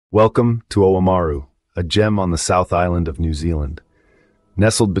Welcome to Oamaru, a gem on the South Island of New Zealand.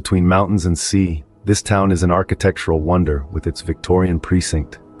 Nestled between mountains and sea, this town is an architectural wonder with its Victorian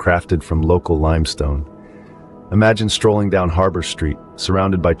Precinct, crafted from local limestone. Imagine strolling down Harbour Street,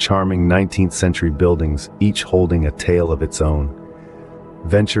 surrounded by charming 19th century buildings, each holding a tale of its own.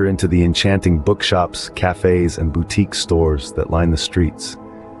 Venture into the enchanting bookshops, cafes, and boutique stores that line the streets.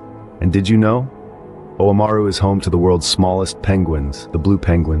 And did you know? Oamaru is home to the world's smallest penguins, the blue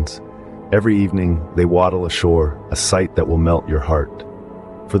penguins. Every evening, they waddle ashore, a sight that will melt your heart.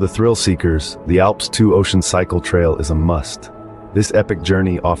 For the thrill seekers, the Alps 2 Ocean Cycle Trail is a must. This epic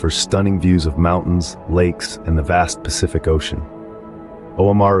journey offers stunning views of mountains, lakes, and the vast Pacific Ocean.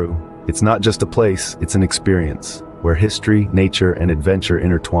 Oamaru, it's not just a place, it's an experience, where history, nature, and adventure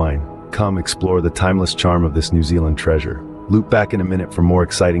intertwine. Come explore the timeless charm of this New Zealand treasure. Loop back in a minute for more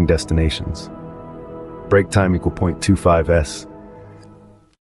exciting destinations. Break time equal 0.25 s.